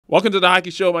Welcome to the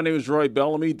Hockey Show. My name is Roy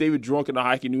Bellamy. David Dwork in the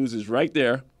Hockey News is right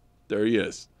there. There he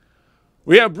is.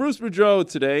 We have Bruce Boudreau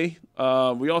today.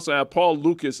 We also have Paul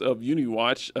Lukas of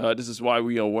UniWatch. This is why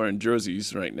we are wearing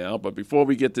jerseys right now. But before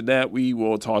we get to that, we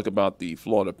will talk about the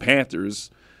Florida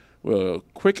Panthers. Well, a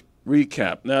quick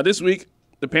recap. Now, this week,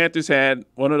 the Panthers had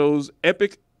one of those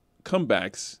epic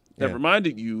comebacks that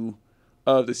reminded you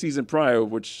of the season prior,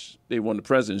 which they won the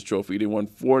President's Trophy. They won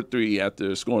 4-3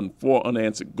 after scoring 4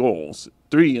 unanswered goals,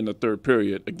 3 in the third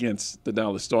period against the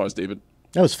Dallas Stars, David.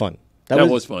 That was fun. That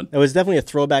was fun. It was definitely a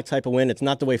throwback type of win. It's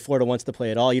not the way Florida wants to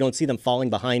play at all. You don't see them falling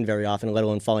behind very often, let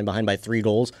alone falling behind by 3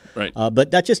 goals. Right.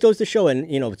 But that just goes to show, and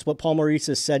it's what Paul Maurice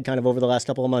has said kind of over the last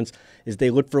couple of months, is they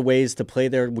look for ways to play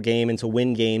their game and to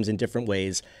win games in different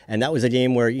ways. And that was a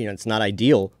game where, it's not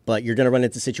ideal, but you're going to run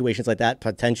into situations like that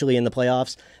potentially in the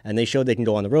playoffs. And they showed they can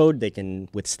go on the road, they can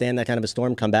withstand that kind of a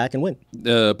storm, come back and win.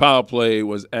 The power play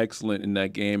was excellent in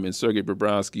that game, and Sergei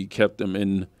Bobrovsky kept them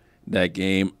in that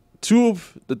game. 2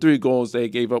 of the 3 goals they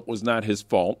gave up was not his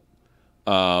fault,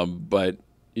 but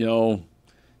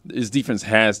his defense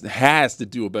has to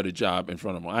do a better job in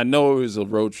front of him. I know it was a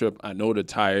road trip. I know they're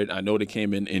tired. I know they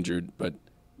came in injured, but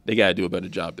they got to do a better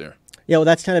job there. Yeah, well,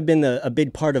 that's kind of been a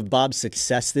big part of Bob's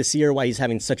success this year, why he's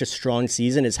having such a strong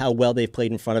season, is how well they've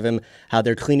played in front of him, how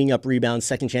they're cleaning up rebounds,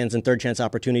 second chance and third chance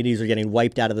opportunities are getting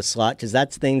wiped out of the slot, because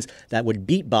that's things that would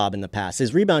beat Bob in the past.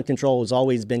 His rebound control has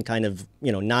always been kind of,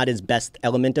 not his best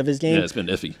element of his game. Yeah, it's been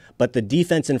iffy. But the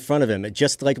defense in front of him,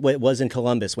 just like what it was in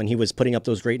Columbus when he was putting up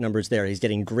those great numbers there, he's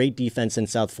getting great defense in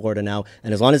South Florida now.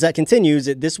 And as long as that continues,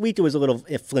 this week it was a little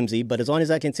flimsy, but as long as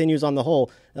that continues on the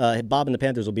whole, Bob and the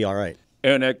Panthers will be all right.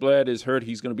 Aaron Ekblad is hurt.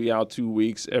 He's going to be out 2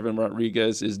 weeks. Evan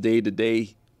Rodriguez is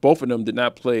day-to-day. Both of them did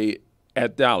not play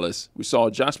at Dallas. We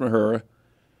saw Josh Mahura,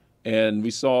 and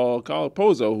we saw Kyle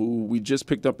Okposo, who we just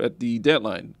picked up at the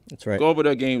deadline. That's right. Go over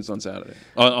their games on Saturday,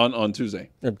 on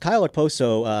Tuesday. Kyle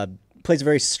Okposo plays a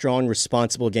very strong,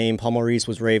 responsible game. Paul Maurice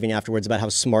was raving afterwards about how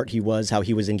smart he was, how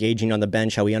he was engaging on the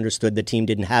bench, how he understood the team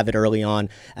didn't have it early on,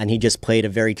 and he just played a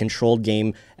very controlled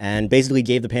game and basically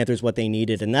gave the Panthers what they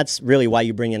needed. And that's really why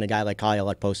you bring in a guy like Kyle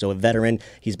Okposo, a veteran.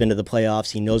 He's been to the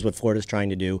playoffs. He knows what Florida's trying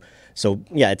to do. So,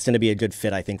 yeah, it's going to be a good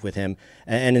fit, I think, with him.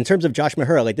 And in terms of Josh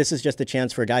Mahura, this is just a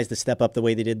chance for guys to step up the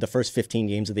way they did the first 15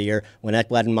 games of the year when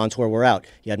Ekblad and Montour were out.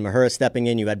 You had Mahura stepping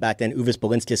in. You had back then Uvis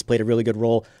Balinskis played a really good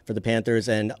role for the Panthers,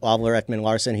 and Oliver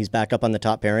Ekman-Larsson, he's back up on the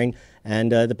top pairing.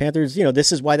 And the Panthers,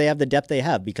 this is why they have the depth they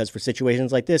have, because for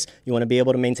situations like this, you want to be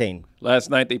able to maintain. Last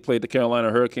night they played the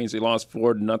Carolina Hurricanes. They lost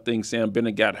 4-0. Sam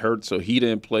Bennett got hurt, so he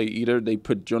didn't play either. They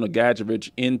put Jonah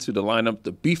Gadjevich into the lineup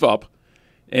to beef up.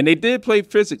 And they did play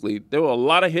physically. There were a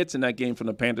lot of hits in that game from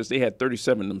the Panthers. They had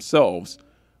 37 themselves.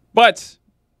 But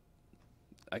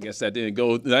I guess that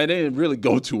didn't really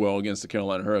go too well against the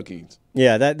Carolina Hurricanes.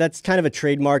 Yeah, that's kind of a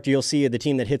trademark. You'll see the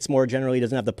team that hits more generally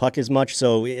doesn't have the puck as much,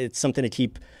 so it's something to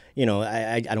keep,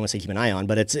 I don't want to say keep an eye on,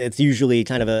 but it's usually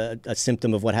kind of a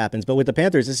symptom of what happens. But with the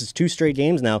Panthers, this is 2 straight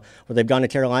games now where they've gone to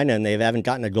Carolina and they haven't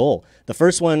gotten a goal. The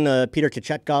first one, Peter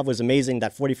Kochetkov, was amazing,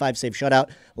 that 45-save shutout.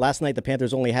 Last night, the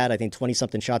Panthers only had, I think,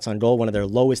 20-something shots on goal, one of their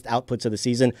lowest outputs of the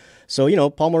season. So,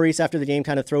 Paul Maurice, after the game,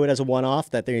 kind of threw it as a one-off,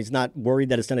 that he's not worried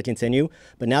that it's going to continue.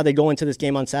 But now they go into this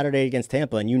game on Saturday against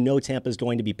Tampa, and Tampa's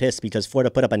going to be pissed because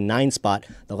Florida put up a 9 spot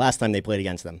the last time they played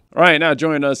against them. All right, now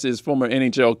joining us is former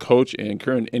NHL coach and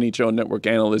current NHL Network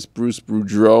analyst Bruce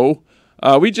Boudreau.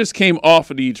 We just came off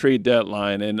of the trade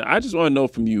deadline, and I just want to know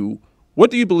from you,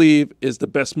 what do you believe is the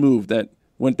best move that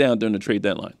went down during the trade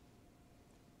deadline?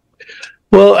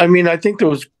 Well, I think there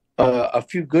was a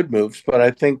few good moves, but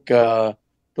I think the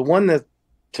one that,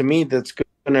 to me, that's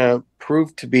going to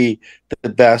prove to be the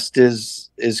best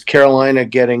is Carolina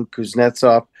getting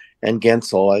Kuznetsov and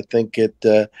Gensel. I think it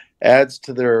adds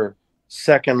to their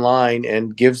second line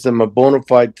and gives them a bona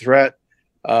fide threat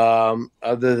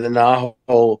other than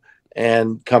Aho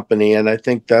and company. And I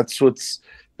think that's what's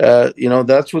going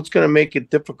to make it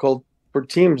difficult for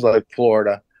teams like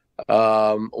Florida.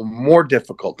 More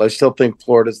difficult. I still think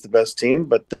Florida's the best team,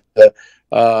 but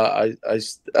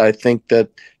I think that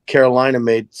Carolina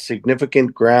made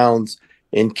significant grounds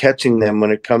in catching them when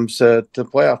it comes to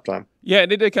playoff time. Yeah,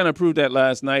 they did kind of prove that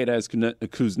last night as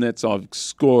Kuznetsov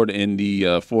scored in the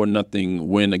 4-0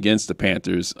 win against the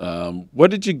Panthers. What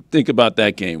did you think about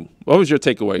that game? What was your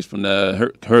takeaways from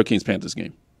the Hurricanes-Panthers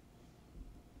game?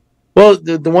 Well,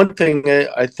 the one thing,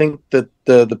 I think that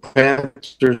the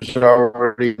Panthers are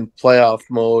already in playoff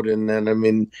mode, and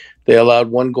then, they allowed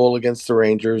 1 goal against the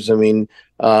Rangers.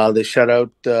 They shut out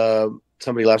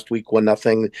somebody last week,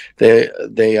 1-0.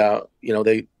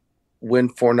 They win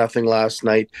 4-0 last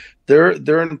night. They're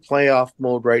in playoff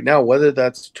mode right now. Whether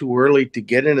that's too early to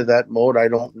get into that mode, I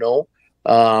don't know,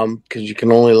 because you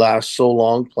can only last so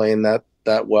long playing that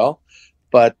well.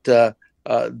 But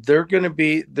they're going to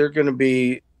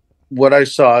be. What I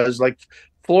saw is like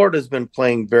Florida's been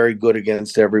playing very good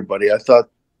against everybody. I thought,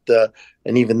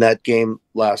 and even that game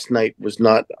last night was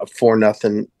not a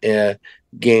 4-0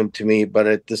 game to me. But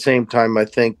at the same time, I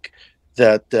think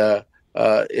that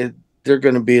they're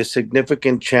going to be a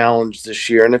significant challenge this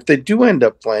year. And if they do end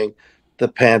up playing the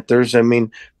Panthers, I mean,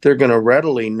 they're going to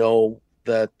readily know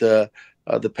that the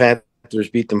Panthers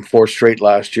beat them 4 straight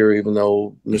last year, even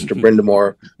though Mr.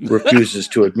 Brindamore refuses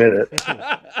to admit it.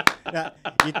 Now,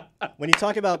 when you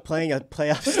talk about playing a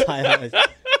playoff style,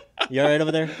 you all right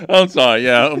over there? I'm sorry.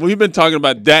 Yeah, we've been talking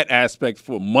about that aspect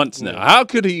for months now. How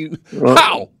could he?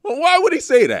 How? Why would he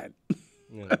say that?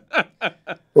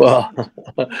 Well,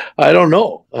 I don't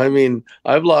know. I mean,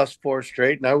 I've lost 4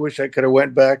 straight, and I wish I could have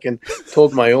went back and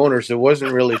told my owners it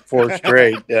wasn't really 4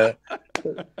 straight.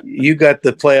 You got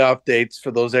the playoff dates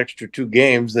for those extra 2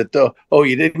 games. That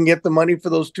you didn't get the money for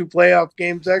those 2 playoff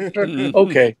games extra?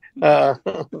 Okay,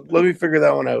 let me figure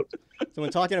that one out. So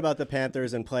when talking about the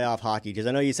Panthers and playoff hockey, because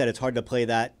I know you said it's hard to play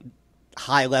that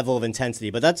high level of intensity,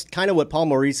 but that's kind of what Paul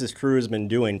Maurice's crew has been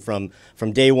doing from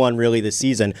day one, really, this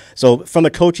season. So from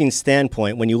a coaching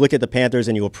standpoint, when you look at the Panthers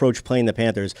and you approach playing the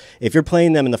Panthers, if you're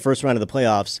playing them in the first round of the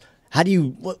playoffs, how do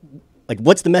you,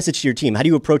 what's the message to your team? How do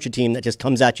you approach a team that just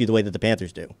comes at you the way that the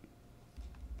Panthers do?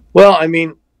 Well, I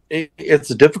mean, it's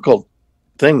a difficult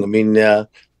thing. I mean,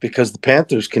 because the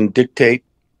Panthers can dictate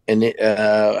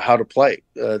how to play.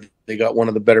 They got one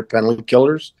of the better penalty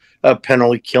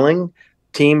killing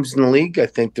teams in the league. I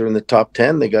think they're in the top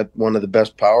 10. They got one of the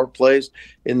best power plays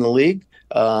in the league.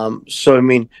 So, I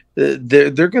mean,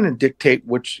 they're going to dictate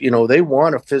which, they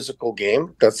want a physical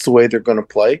game. That's the way they're going to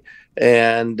play.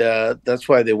 And that's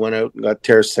why they went out and got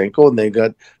Tarasenko, and they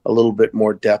got a little bit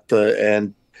more depth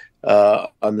on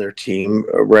their team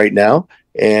right now.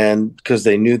 And because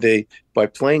they knew by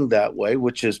playing that way,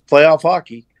 which is playoff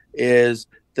hockey, is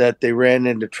that they ran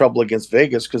into trouble against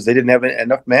Vegas because they didn't have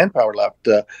enough manpower left.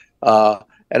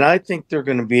 And I think they're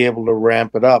going to be able to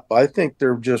ramp it up. I think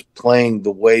they're just playing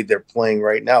the way they're playing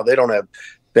right now. They don't have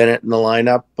Bennett in the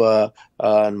lineup,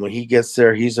 and when he gets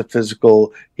there, he's a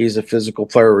physical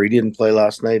player. He didn't play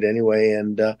last night anyway,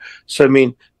 and so I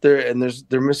mean, they're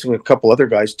missing a couple other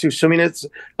guys too. So I mean, it's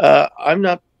I'm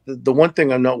not. The one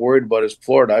thing I'm not worried about is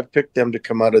Florida. I've picked them to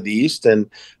come out of the East, and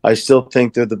I still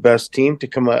think they're the best team to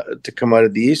come out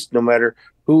of the East, no matter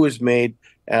who has made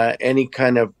any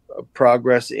kind of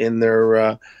progress in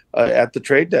their at the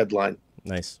trade deadline.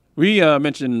 Nice. We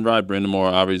mentioned Rod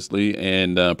Brindamore, obviously,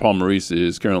 and Paul Maurice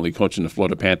is currently coaching the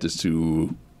Florida Panthers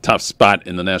to top spot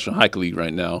in the National Hockey League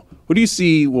right now. Who do you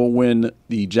see will win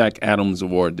the Jack Adams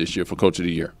Award this year for Coach of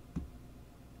the Year?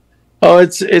 Oh,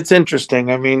 it's interesting.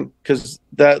 I mean, because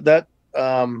that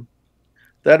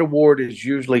award is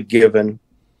usually given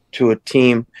to a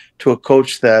team, to a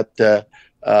coach that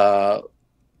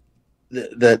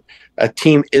that a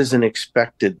team isn't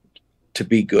expected to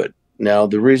be good. Now,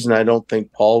 the reason I don't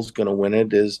think Paul's going to win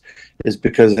it is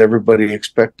because everybody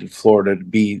expected Florida to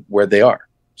be where they are,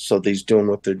 so he's doing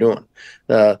what they're doing.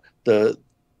 I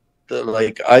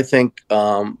think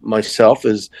myself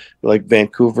is like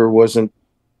Vancouver wasn't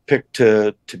picked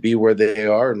to be where they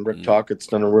are, and Rick Tockett's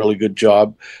done a really good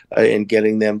job in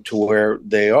getting them to where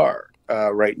they are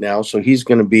right now. So he's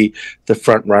going to be the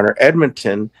front runner.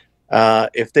 Edmonton,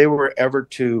 if they were ever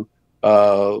to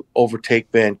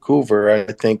overtake Vancouver,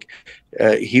 I think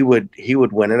he would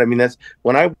win it. I mean, that's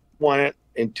when I won it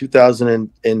in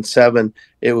 2007.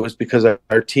 It was because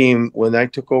our team, when I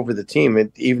took over the team,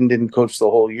 it even didn't coach the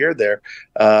whole year there.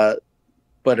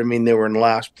 But I mean, they were in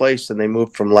last place and they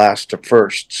moved from last to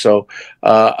first. So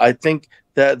I think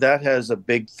that has a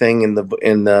big thing in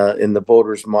the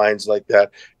voters' minds, like that,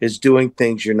 is doing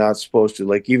things you're not supposed to.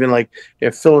 Like even like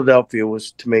if Philadelphia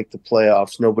was to make the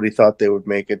playoffs, nobody thought they would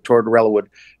make it. Tortorella would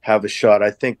have a shot. I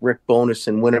think Rick Bowness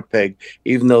in Winnipeg,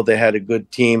 even though they had a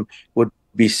good team, would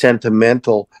be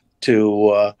sentimental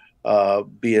to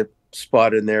be a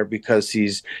spot in there because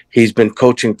he's been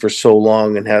coaching for so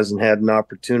long and hasn't had an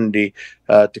opportunity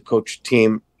to coach a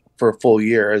team for a full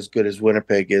year as good as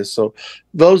Winnipeg is. So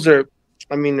those are,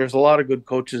 I mean, there's a lot of good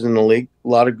coaches in the league, a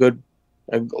lot of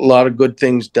good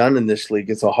things done in this league.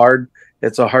 It's a hard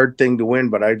thing to win,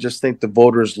 but I just think the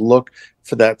voters look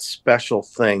for that special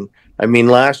thing. I mean,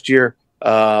 last year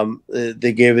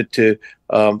they gave it to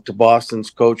Boston's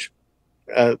coach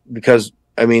because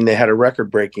I mean they had a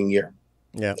record-breaking year.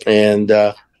 Yeah, and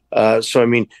So, I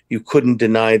mean, you couldn't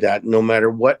deny that. No matter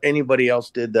what anybody else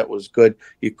did that was good,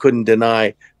 you couldn't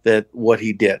deny that what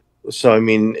he did. So, I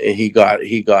mean, he got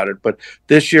it. But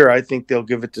this year, I think they'll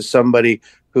give it to somebody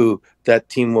who that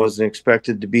team wasn't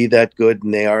expected to be that good,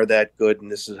 and they are that good,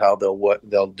 and this is how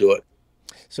they'll do it.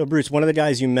 So, Bruce, one of the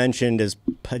guys you mentioned as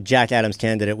Jack Adams'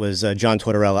 candidate was John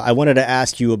Tortorella. I wanted to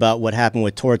ask you about what happened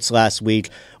with Torts last week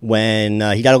when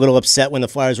he got a little upset when the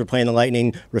Flyers were playing the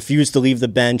Lightning, refused to leave the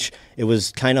bench. It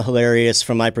was kind of hilarious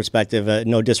from my perspective,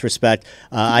 no disrespect.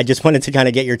 I just wanted to kind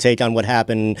of get your take on what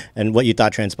happened and what you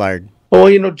thought transpired.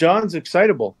 Well, John's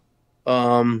excitable.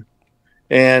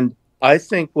 And I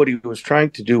think what he was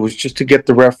trying to do was just to get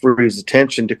the referee's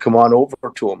attention to come on over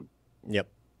to him. Yep.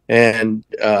 And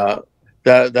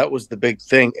that was the big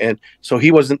thing. And so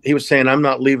he was saying, I'm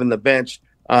not leaving the bench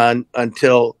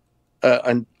until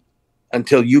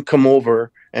you come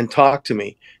over and talk to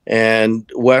me. And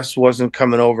Wes wasn't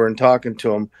coming over and talking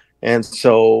to him. And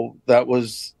so that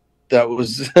was that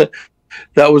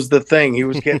was the thing. He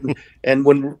was getting, and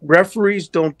when referees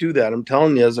don't do that, I'm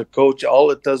telling you, as a coach,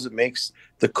 all it does, it makes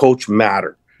the coach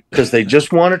matter, because they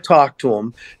just want to talk to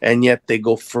him, and yet they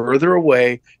go further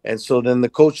away. And so then the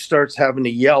coach starts having to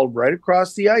yell right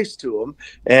across the ice to him,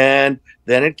 and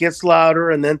then it gets louder,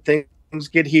 and then things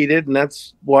get heated, and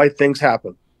that's why things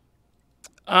happen.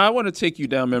 I want to take you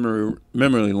down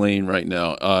memory lane right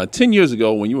now. 10 years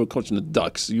ago, when you were coaching the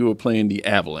Ducks, you were playing the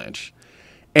Avalanche,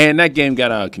 and that game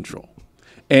got out of control.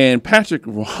 And Patrick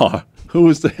Roy, who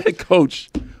was the head coach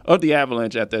of the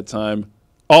Avalanche at that time,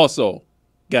 also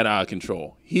got out of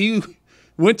control. He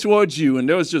went towards you, and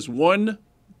there was just one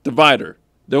divider.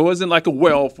 There wasn't like a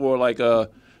well for like a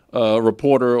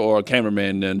reporter or a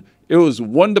cameraman. Then it was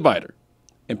one divider,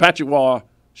 and Patrick Roy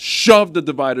shoved the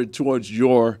divider towards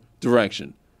your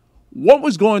direction. What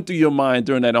was going through your mind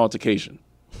during that altercation?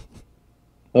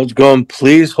 I was going,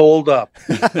 please hold up,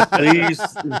 please.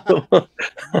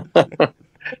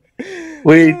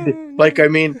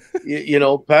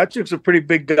 Patrick's a pretty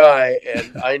big guy,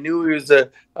 and I knew he was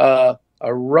a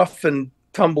rough and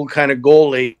tumble kind of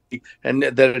goalie, and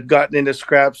that had gotten into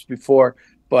scraps before.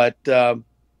 But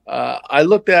I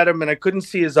looked at him, and I couldn't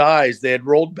see his eyes; they had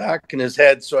rolled back in his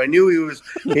head, so I knew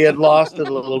he had lost it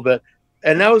a little bit.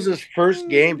 And that was his first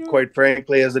game, quite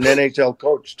frankly, as an NHL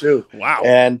coach too. Wow!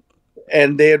 And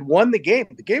they had won the game.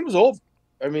 The game was over.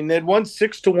 I mean, they had won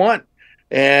 6-1,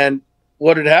 and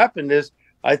what had happened is,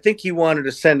 I think he wanted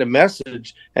to send a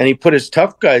message, and he put his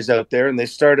tough guys out there, and they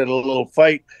started a little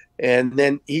fight. And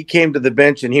then he came to the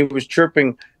bench, and he was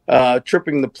chirping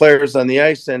the players on the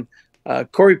ice. And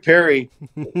Corey Perry,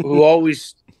 who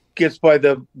always gets by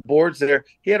the boards there,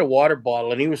 he had a water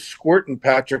bottle, and he was squirting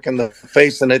Patrick in the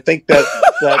face. And I think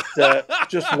that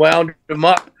just wound him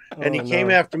up. And he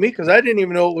came after me because I didn't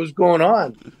even know what was going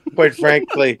on, quite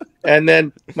frankly. And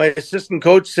then my assistant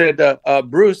coach said,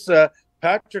 Bruce,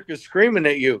 Patrick is screaming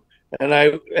at you.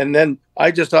 And then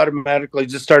I just automatically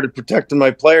just started protecting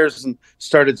my players and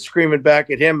started screaming back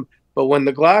at him. But when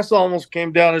the glass almost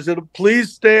came down, I said,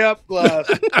 please stay up, glass.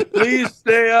 Please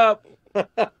stay up.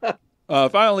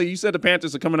 Finally, you said the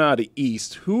Panthers are coming out of the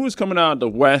East. Who is coming out of the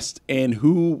West, and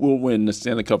who will win the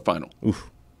Stanley Cup final? Oof.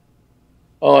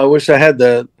 Oh, I wish I had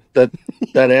that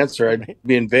answer. I'd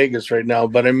be in Vegas right now.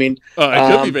 But I mean,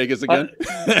 it could be Vegas again.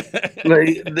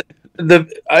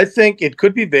 I think it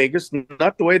could be Vegas,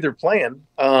 not the way they're playing.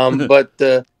 But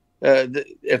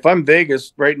if I'm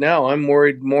Vegas right now, I'm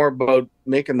worried more about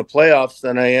making the playoffs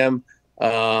than I am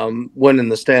winning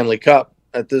the Stanley Cup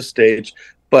at this stage.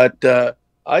 But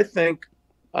I think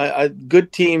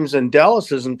good teams, and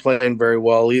Dallas isn't playing very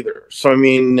well either. So I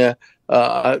mean,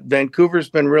 Vancouver's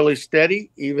been really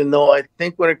steady, even though I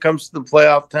think when it comes to the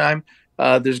playoff time,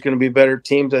 there's going to be better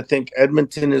teams. I think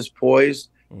Edmonton is poised,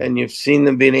 and you've seen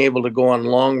them being able to go on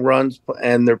long runs,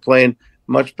 and they're playing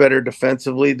much better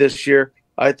defensively this year.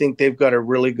 I think they've got a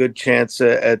really good chance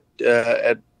at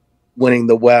winning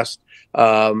the West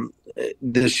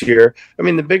this year. I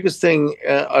mean, the biggest thing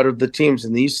out of the teams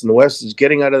in the East and the West is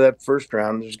getting out of that first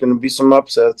round. There's going to be some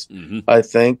upsets, I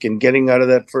think, and getting out of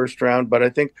that first round. But I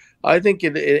think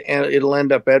it'll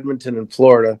end up Edmonton and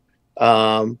Florida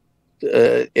in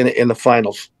the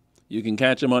finals. You can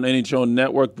catch him on NHL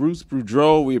Network. Bruce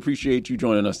Boudreau, we appreciate you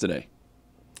joining us today.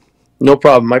 No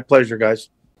problem. My pleasure, guys.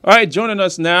 All right, joining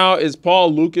us now is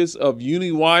Paul Lukas of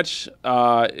UniWatch.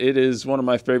 It is one of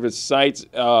my favorite sites,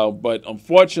 but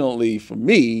unfortunately for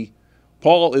me,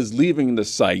 Paul is leaving the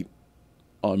site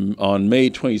on May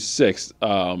 26th.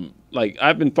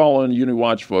 I've been following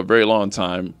UniWatch for a very long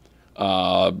time,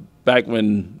 back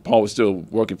when Paul was still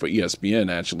working for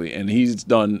ESPN, actually, and he's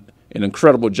done an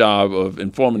incredible job of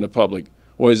informing the public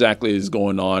what exactly is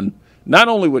going on, not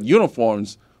only with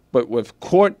uniforms, but with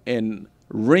court and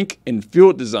rink and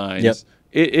field designs. Yep.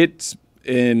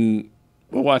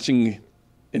 We're watching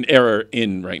an era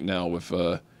in right now with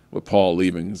Paul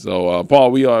leaving. So,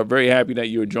 Paul, we are very happy that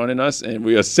you are joining us, and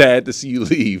we are sad to see you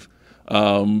leave.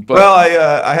 Well,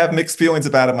 I have mixed feelings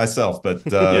about it myself, but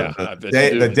yeah,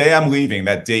 the day I'm leaving,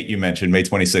 that date you mentioned, May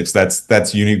 26th,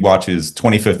 that's UniWatch's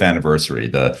 25th anniversary,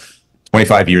 the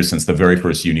 25 years since the very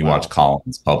first UniWatch column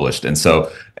was published. And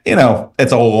so,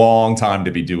 it's a long time to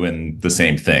be doing the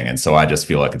same thing. And so I just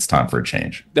feel like it's time for a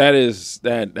change. That's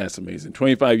amazing.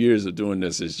 25 years of doing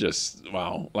this is just,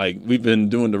 wow. Like, we've been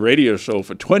doing the radio show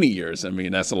for 20 years. I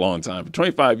mean, that's a long time. For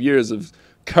 25 years of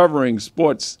covering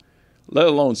sports, let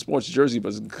alone sports jersey,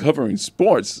 but covering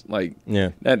sports,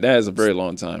 that is a very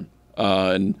long time.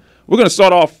 And we're going to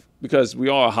start off, because we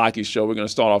are a hockey show, we're going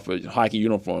to start off with hockey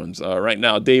uniforms. Right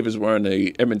now, Dave is wearing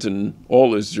a Edmonton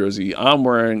Oilers jersey. I'm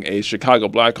wearing a Chicago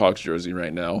Blackhawks jersey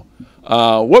right now.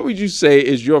 What would you say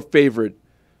is your favorite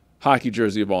hockey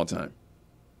jersey of all time?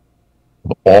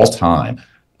 All time.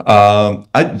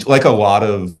 I like a lot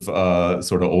of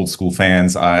sort of old school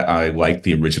fans. I like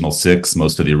the original six,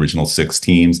 most of the original six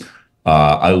teams.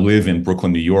 I live in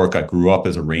Brooklyn, New York. I grew up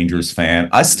as a Rangers fan.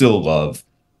 I still love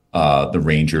the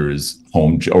Rangers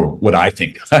home, or what I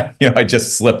think, I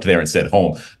just slipped there and said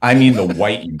home. I mean the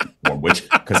white uniform,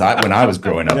 because when I was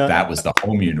growing up, that was the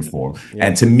home uniform. Yeah.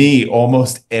 And to me,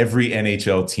 almost every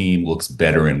NHL team looks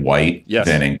better in white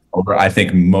than in color. I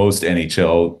think most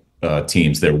NHL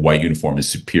teams, their white uniform is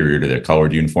superior to their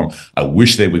colored uniform. I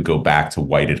wish they would go back to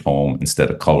white at home instead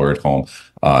of color at home.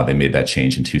 They made that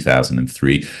change in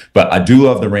 2003. But I do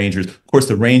love the Rangers. Of course,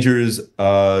 the Rangers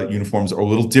uniforms are a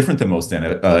little different than most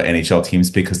NHL teams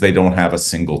because they don't have a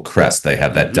single crest. They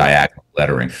have that diagonal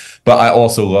lettering. But I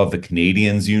also love the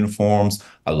Canadiens uniforms.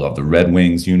 I love the Red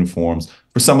Wings uniforms.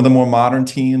 For some of the more modern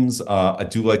teams, I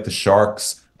do like the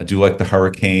Sharks. I do like the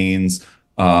Hurricanes.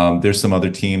 There's some other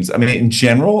teams. I mean, in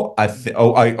general, I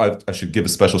should give a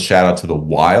special shout out to the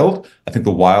Wild. I think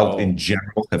the Wild in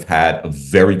general have had a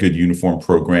very good uniform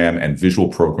program and visual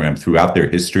program throughout their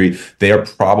history. They are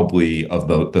probably of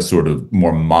the sort of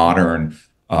more modern,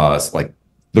 like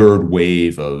third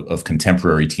wave of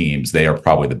contemporary teams. They are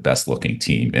probably the best looking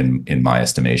team in my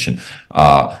estimation.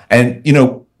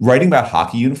 Writing about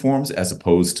hockey uniforms as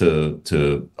opposed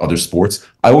to other sports,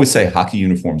 I always say hockey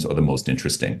uniforms are the most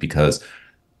interesting because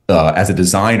as a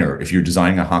designer, if you're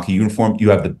designing a hockey uniform, you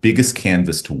have the biggest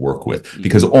canvas to work with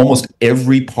because almost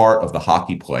every part of the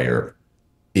hockey player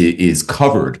is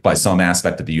covered by some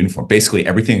aspect of the uniform, basically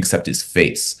everything except his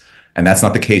face. And that's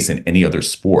not the case in any other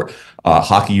sport.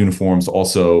 Hockey uniforms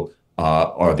also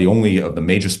are the only of the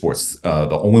major sports,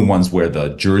 the only ones where the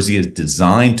jersey is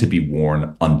designed to be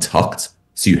worn untucked.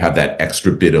 So you have that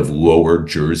extra bit of lower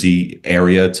jersey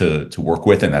area to work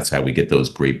with, and that's how we get those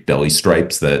great belly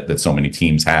stripes that so many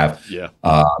teams have. Yeah.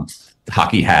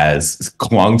 Hockey has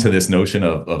clung to this notion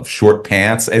of short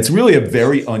pants. It's really a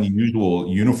very unusual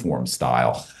uniform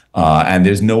style, and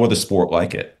there's no other sport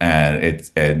like it.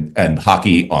 And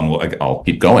hockey, I'll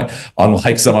keep going.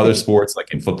 Unlike some other sports,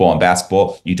 like in football and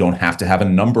basketball, you don't have to have a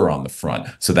number on the front,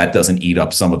 so that doesn't eat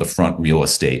up some of the front real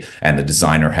estate, and the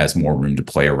designer has more room to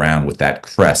play around with that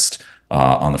crest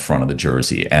on the front of the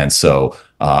jersey. And so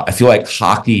I feel like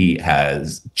hockey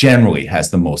generally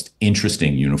has the most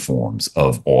interesting uniforms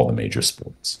of all the major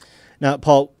sports. Now,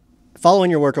 Paul,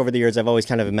 following your work over the years, I've always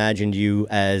kind of imagined you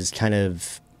as kind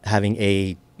of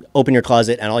having open your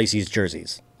closet and all you see is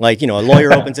jerseys. Like, a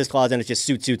lawyer opens his closet and it's just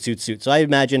suit. So I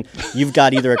imagine you've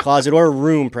got either a closet or a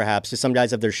room, perhaps, because some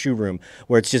guys have their shoe room,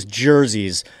 where it's just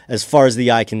jerseys as far as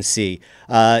the eye can see.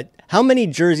 How many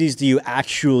jerseys do you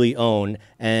actually own,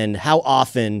 and how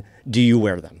often do you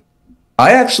wear them?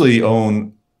 I actually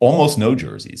own almost no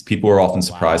jerseys. People are often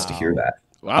surprised to hear that.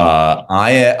 Wow.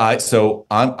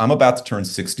 I'm about to turn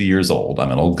 60 years old.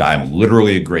 I'm an old guy. I'm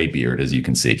literally a gray beard, as you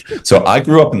can see. So I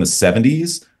grew up in the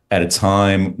 70s at a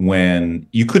time when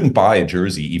you couldn't buy a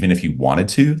jersey even if you wanted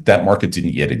to. That market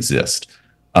didn't yet exist.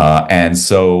 And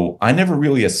so I never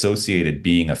really associated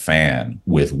being a fan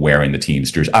with wearing the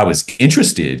team's jersey. I was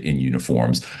interested in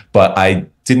uniforms, but I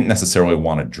didn't necessarily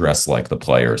want to dress like the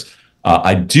players.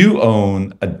 I do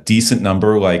own a decent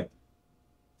number, like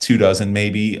 24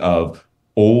 maybe, of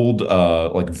old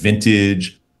like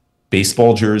vintage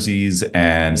baseball jerseys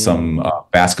and some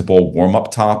basketball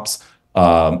warm-up tops,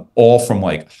 all from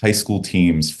like high school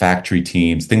teams, factory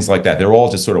teams, things like that. They're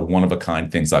all just sort of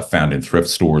one-of-a-kind things I've found in thrift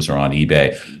stores or on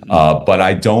eBay. But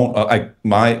I don't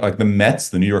like the Mets,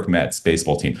 the New York Mets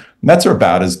baseball team. Mets are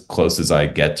about as close as I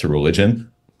get to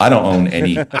religion. I don't own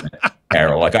any.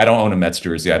 apparel. Like, I don't own a Mets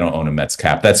jersey. I don't own a Mets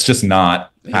cap. That's just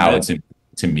not how it's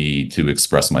to me to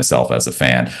express myself as a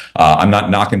fan. I'm not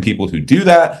knocking people who do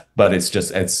that, but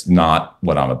it's not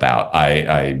what I'm about.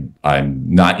 I'm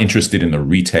not interested in the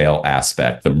retail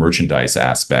aspect, the merchandise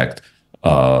aspect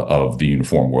of the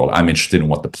uniform world. I'm interested in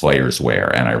what the players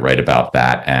wear, and I write about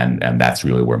that, and that's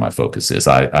really where my focus is.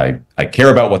 I care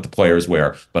about what the players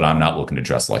wear, but I'm not looking to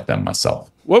dress like them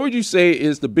myself. What would you say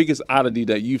is the biggest oddity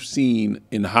that you've seen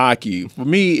in hockey? For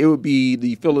me, it would be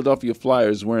the Philadelphia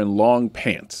Flyers wearing long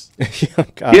pants.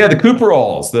 Yeah, the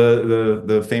Cooperalls,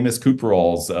 the famous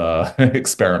Cooperalls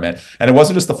experiment. And it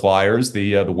wasn't just the Flyers,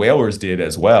 the Whalers did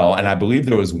as well. And I believe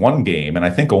there was one game, and I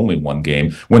think only one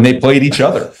game, when they played each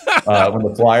other. When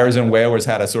the Flyers and Whalers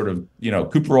had a sort of,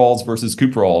 Cooperalls versus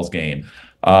Cooperalls game.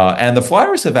 And the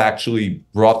Flyers have actually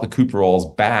brought the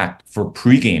Cooperalls back for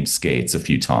pregame skates a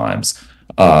few times.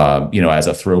 As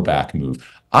a throwback move.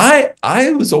 I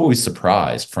was always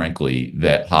surprised, frankly,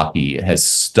 that hockey has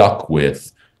stuck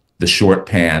with the short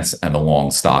pants and the long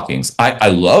stockings. I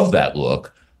love that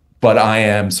look, but I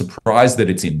am surprised that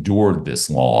it's endured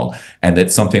this long and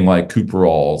that something like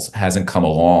Cooperalls hasn't come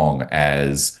along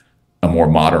as a more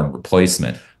modern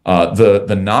replacement.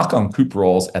 The knock on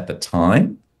Cooperalls at the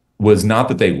time was not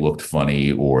that they looked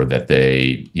funny or that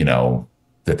they,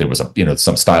 that there was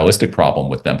some stylistic problem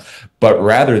with them, but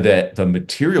rather that the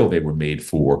material they were made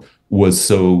for was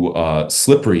so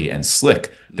slippery and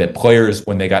slick that players,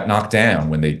 when they got knocked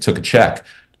down, when they took a check,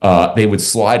 they would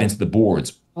slide into the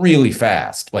boards really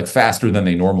fast, like faster than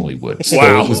they normally would. So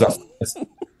wow. It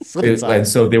was and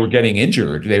so they were getting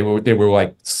injured. They were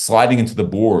like sliding into the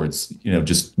boards,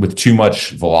 just with too much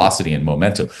velocity and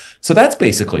momentum. So that's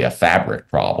basically a fabric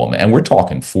problem. And we're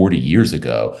talking 40 years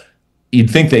ago. You'd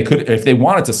think they could, if they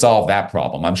wanted to solve that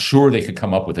problem, I'm sure they could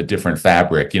come up with a different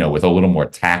fabric, with a little more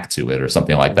tact to it or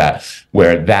something like that,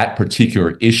 where that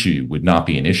particular issue would not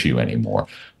be an issue anymore.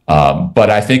 But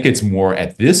I think it's more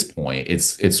at this point,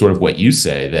 it's sort of what you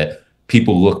say, that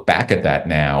people look back at that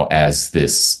now as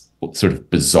this sort of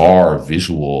bizarre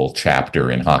visual chapter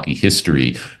in hockey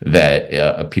history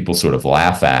that people sort of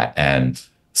laugh at. And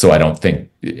so I don't think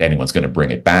anyone's going to bring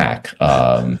it back,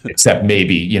 except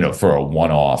maybe, for a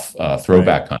one-off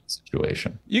throwback kind of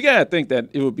situation. You got to think that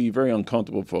it would be very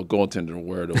uncomfortable for a goaltender to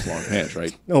wear those long pants,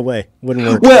 right? No way. Wouldn't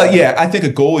work. Well, yeah, I think a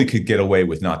goalie could get away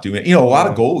with not doing it. A lot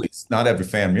of goalies, not every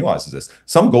fan realizes this.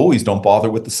 Some goalies don't bother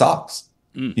with the socks.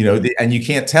 And you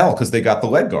can't tell because they got the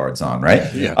leg guards on,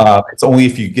 right? Yeah. It's only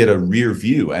if you get a rear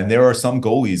view. And there are some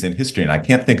goalies in history, and I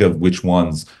can't think of which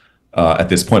ones at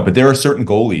this point, but there are certain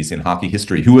goalies in hockey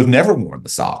history who have never worn the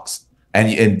socks,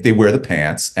 and they wear the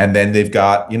pants, and then they've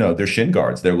got their shin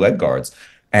guards, their leg guards,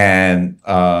 and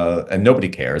nobody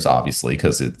cares, obviously,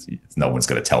 because no one's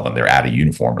going to tell them they're out of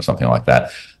uniform or something like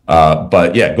that.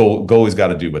 But yeah, goalies got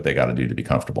to do what they got to do to be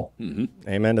comfortable. Mm-hmm.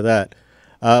 Amen to that.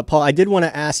 Paul, I did want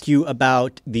to ask you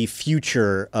about the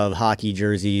future of hockey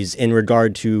jerseys in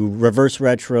regard to reverse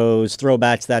retros,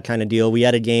 throwbacks, that kind of deal. We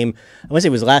had a game, I want to say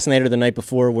it was last night or the night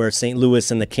before, where St. Louis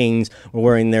and the Kings were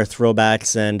wearing their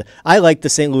throwbacks, and I like the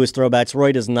St. Louis throwbacks.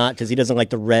 Roy does not, because he doesn't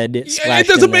like the red. Yeah, it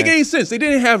doesn't make any sense. They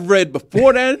didn't have red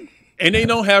before then, and they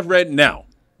don't have red now.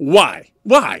 Why?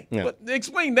 Yeah. But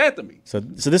explain that to me. So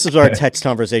this was our text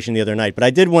conversation the other night, but I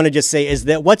did want to just say,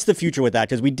 what's the future with that?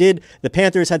 Because the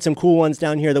Panthers had some cool ones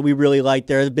down here that we really liked.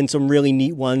 There have been some really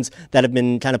neat ones that have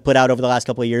been kind of put out over the last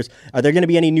couple of years. Are there going to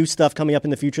be any new stuff coming up in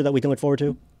the future that we can look forward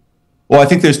to? Well, I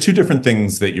think there's two different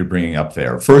things that you're bringing up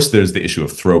there. First, there's the issue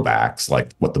of throwbacks,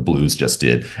 like what the Blues just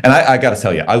did. And I got to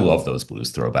tell you, I love those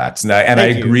Blues throwbacks. And I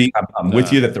agree. I'm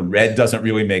with you that the red doesn't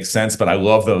really make sense, but I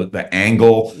love the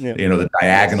angle, the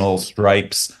diagonal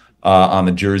stripes on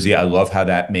the jersey. I love how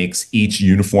that makes each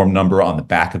uniform number on the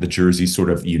back of the jersey sort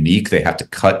of unique. They have to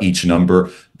cut each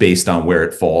number based on where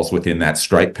it falls within that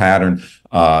stripe pattern, for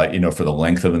the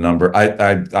length of the number.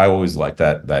 I always like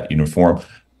that uniform.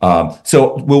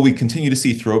 So will we continue to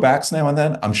see throwbacks now and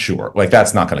then? I'm sure. Like,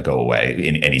 that's not going to go away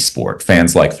in any sport.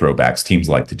 Fans like throwbacks. Teams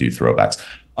like to do throwbacks.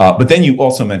 But then you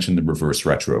also mentioned the reverse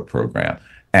retro program.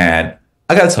 And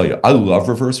I got to tell you, I love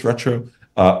reverse retro.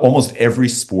 Almost every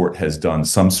sport has done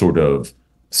some sort of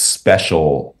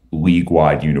special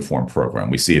league-wide uniform program.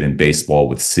 We see it in baseball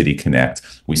with City Connect.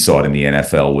 We saw it in the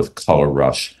NFL with Color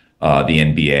Rush. The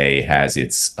NBA has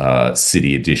its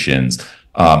City editions.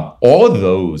 All of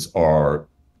those are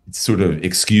sort of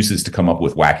excuses to come up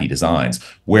with wacky designs,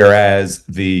 whereas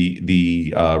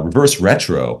the reverse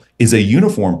retro is a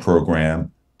uniform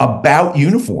program about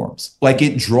uniforms. Like,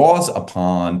 it draws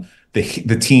upon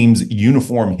the team's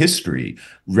uniform history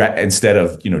instead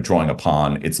of drawing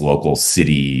upon its local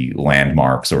city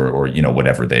landmarks or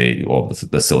whatever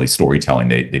the silly storytelling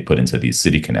they put into these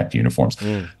City Connect uniforms.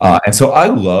 And so I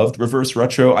loved reverse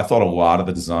retro. I thought a lot of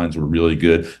the designs were really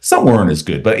good. Some weren't as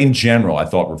good, but in general, I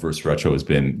thought reverse retro has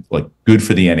been like good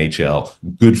for the NHL,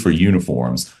 good for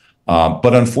uniforms.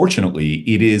 But unfortunately,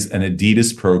 it is an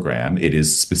Adidas program. It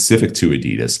is specific to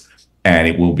Adidas. And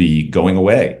it will be going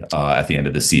away at the end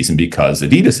of the season because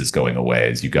Adidas is going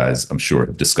away, as you guys, I'm sure,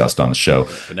 have discussed on the show.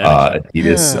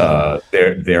 Adidas,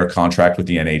 their contract with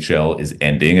the NHL is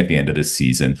ending at the end of this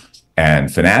season,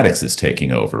 and Fanatics is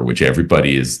taking over, which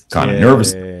everybody is kind of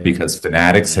nervous because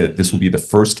Fanatics, this will be the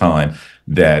first time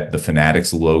that the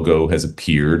Fanatics logo has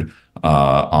appeared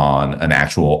on an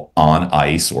actual on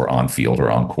ice or on field or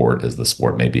on court, as the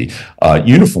sport may be,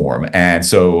 uniform. And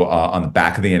so on the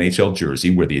back of the NHL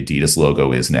jersey, where the Adidas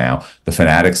logo is now, the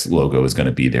Fanatics logo is going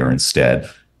to be there instead.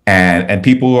 And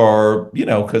people are,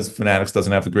 because Fanatics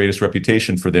doesn't have the greatest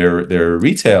reputation for their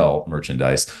retail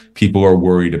merchandise, people are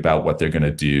worried about what they're going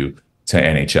to do to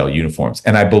NHL uniforms.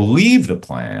 And I believe the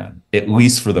plan, at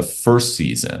least for the first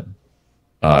season,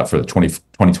 for the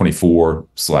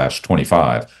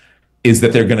 2024/25, is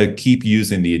that they're going to keep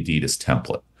using the Adidas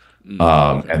template.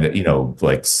 And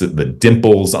like the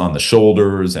dimples on the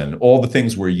shoulders and all the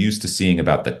things we're used to seeing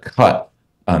about the cut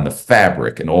on the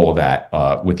fabric and all of that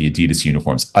with the Adidas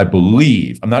uniforms. I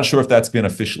believe, I'm not sure if that's been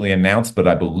officially announced, but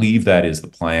I believe that is the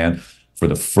plan for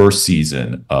the first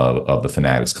season of the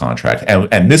Fanatics contract.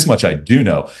 And this much I do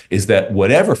know is that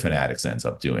whatever Fanatics ends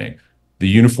up doing, the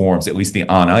uniforms, at least the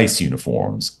on-ice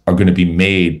uniforms, are going to be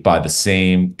made by the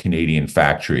same Canadian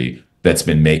factory that's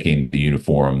been making the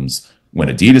uniforms when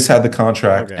Adidas had the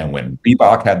contract and when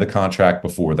Reebok had the contract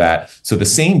before that. So the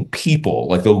same people,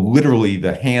 like literally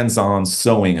the hands-on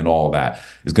sewing and all of that,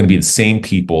 is going to be the same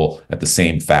people at the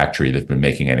same factory that's been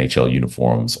making NHL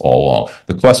uniforms all along.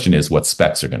 The question is, what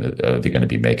specs are they're going to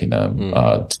be making them?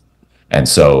 And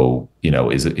so,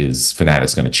 is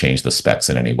Fanatics going to change the specs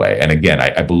in any way? And again,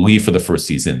 I believe for the first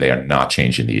season, they are not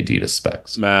changing the Adidas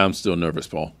specs. Man, I'm still nervous,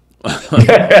 Paul.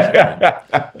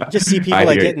 Just see people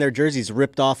getting their jerseys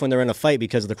ripped off when they're in a fight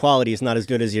because the quality is not as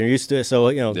good as you're used to.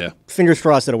 So, fingers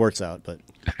crossed that it works out. But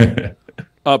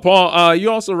Paul, you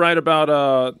also write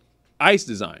about ice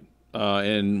design.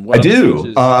 And I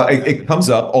do. It comes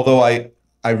up, although I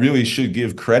really should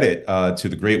give credit to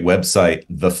the great website,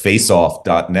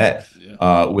 thefaceoff.net,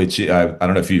 which I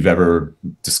don't know if you've ever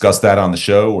discussed that on the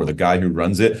show or the guy who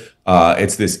runs it.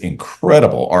 It's this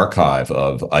incredible archive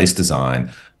of ice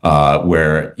design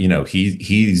where,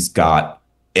 he's got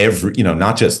every,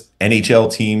 not just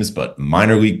NHL teams, but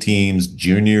minor league teams,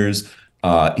 juniors.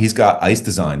 He's got ice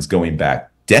designs going back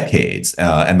decades,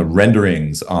 and the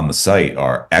renderings on the site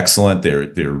are excellent. They're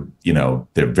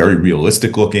very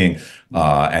realistic looking,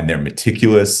 and they're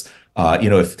meticulous.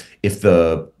 If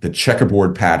the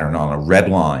checkerboard pattern on a red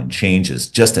line changes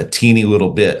just a teeny little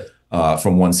bit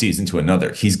from one season to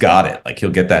another, he's got it. Like,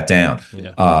 he'll get that down.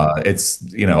 It's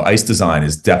ice design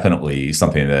is definitely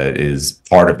something that is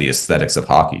part of the aesthetics of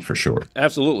hockey for sure.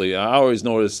 Absolutely. I always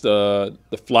noticed the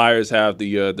Flyers have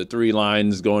the three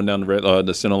lines going down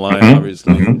the center line,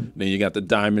 obviously. Then you got the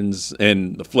diamonds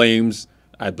and the flames.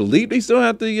 I believe they still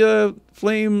have the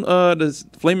flaming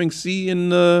C on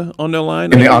their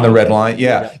line. On the red line,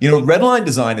 yeah. Red line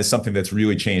design is something that's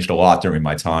really changed a lot during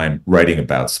my time writing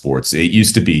about sports. It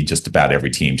used to be just about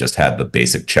every team just had the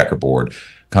basic checkerboard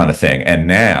kind of thing. And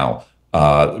now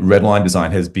red line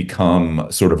design has become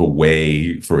sort of a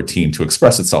way for a team to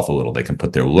express itself a little. They can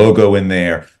put their logo in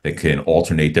there. They can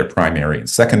alternate their primary and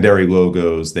secondary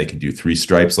logos. They can do three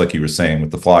stripes, like you were saying with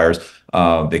the Flyers.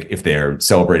 If they're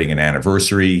celebrating an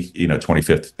anniversary,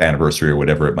 25th anniversary or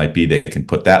whatever it might be, they can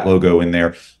put that logo in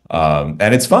there.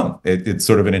 And it's fun. It's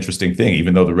sort of an interesting thing,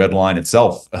 even though the red line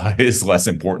itself is less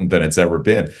important than it's ever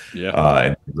been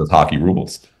in the hockey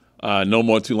rules. No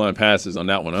more two-line passes on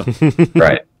that one, huh?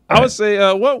 Right. I would say,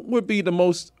 what would be the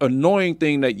most annoying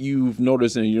thing that you've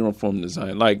noticed in uniform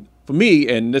design? Like, for me,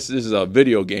 and this is a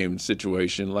video game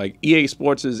situation, like EA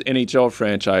Sports' NHL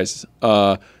franchise,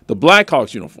 the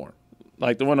Blackhawks uniform,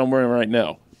 like the one I'm wearing right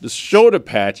now, the shoulder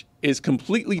patch is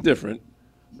completely different.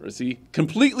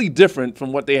 Completely different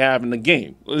from what they have in the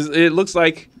game. It looks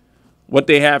like what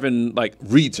they have in like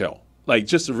retail, like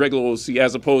just a regular OC,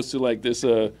 as opposed to like this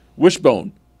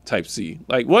wishbone type C.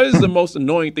 Like, what is the most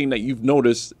annoying thing that you've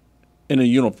noticed in a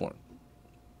uniform?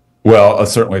 Well,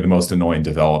 certainly the most annoying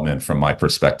development from my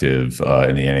perspective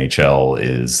in the NHL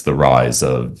is the rise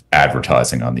of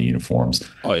advertising on the uniforms,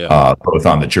 both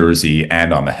on the jersey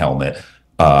and on the helmet.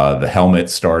 The helmet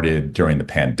started during the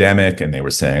pandemic, and they were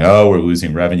saying, oh, we're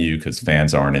losing revenue because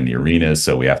fans aren't in the arenas,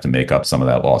 so we have to make up some of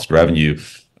that lost revenue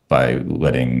by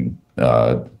letting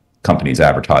companies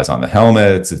advertise on the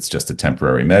helmets. It's just a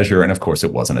temporary measure. And of course,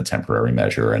 it wasn't a temporary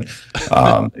measure, and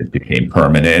it became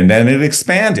permanent, and then it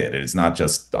expanded. It's not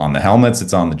just on the helmets,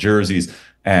 it's on the jerseys.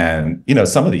 And,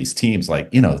 some of these teams,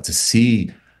 like, to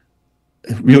see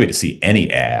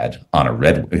any ad on a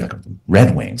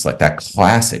Red Wings, like that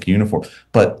classic uniform.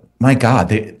 But my God,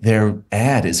 their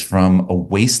ad is from a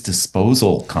waste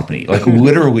disposal company, like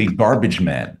literally garbage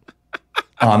men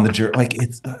on the jersey. Like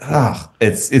it's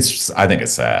just, I think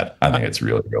it's sad. I think it's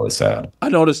really, really sad. I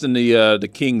noticed in the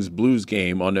Kings Blues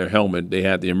game on their helmet, they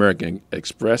had the American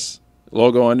Express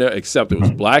logo on there, except it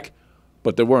was black,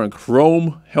 but they were in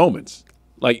chrome helmets.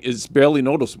 Like it's barely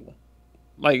noticeable.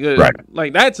 Like, right.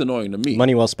 Like that's annoying to me.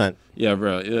 Money well spent. Yeah,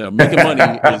 bro. Yeah, making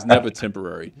money is never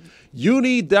temporary.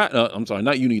 I'm sorry,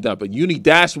 not uni. But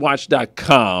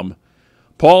uni-watch.com.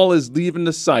 Paul is leaving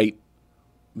the site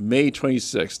May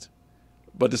 26th,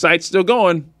 but the site's still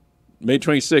going. May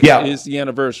 26th is the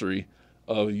anniversary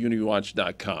of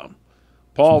uniwatch.com.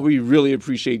 Paul, we really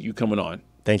appreciate you coming on.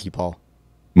 Thank you, Paul.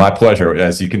 My pleasure.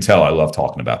 As you can tell, I love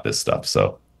talking about this stuff.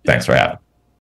 So thanks for having me.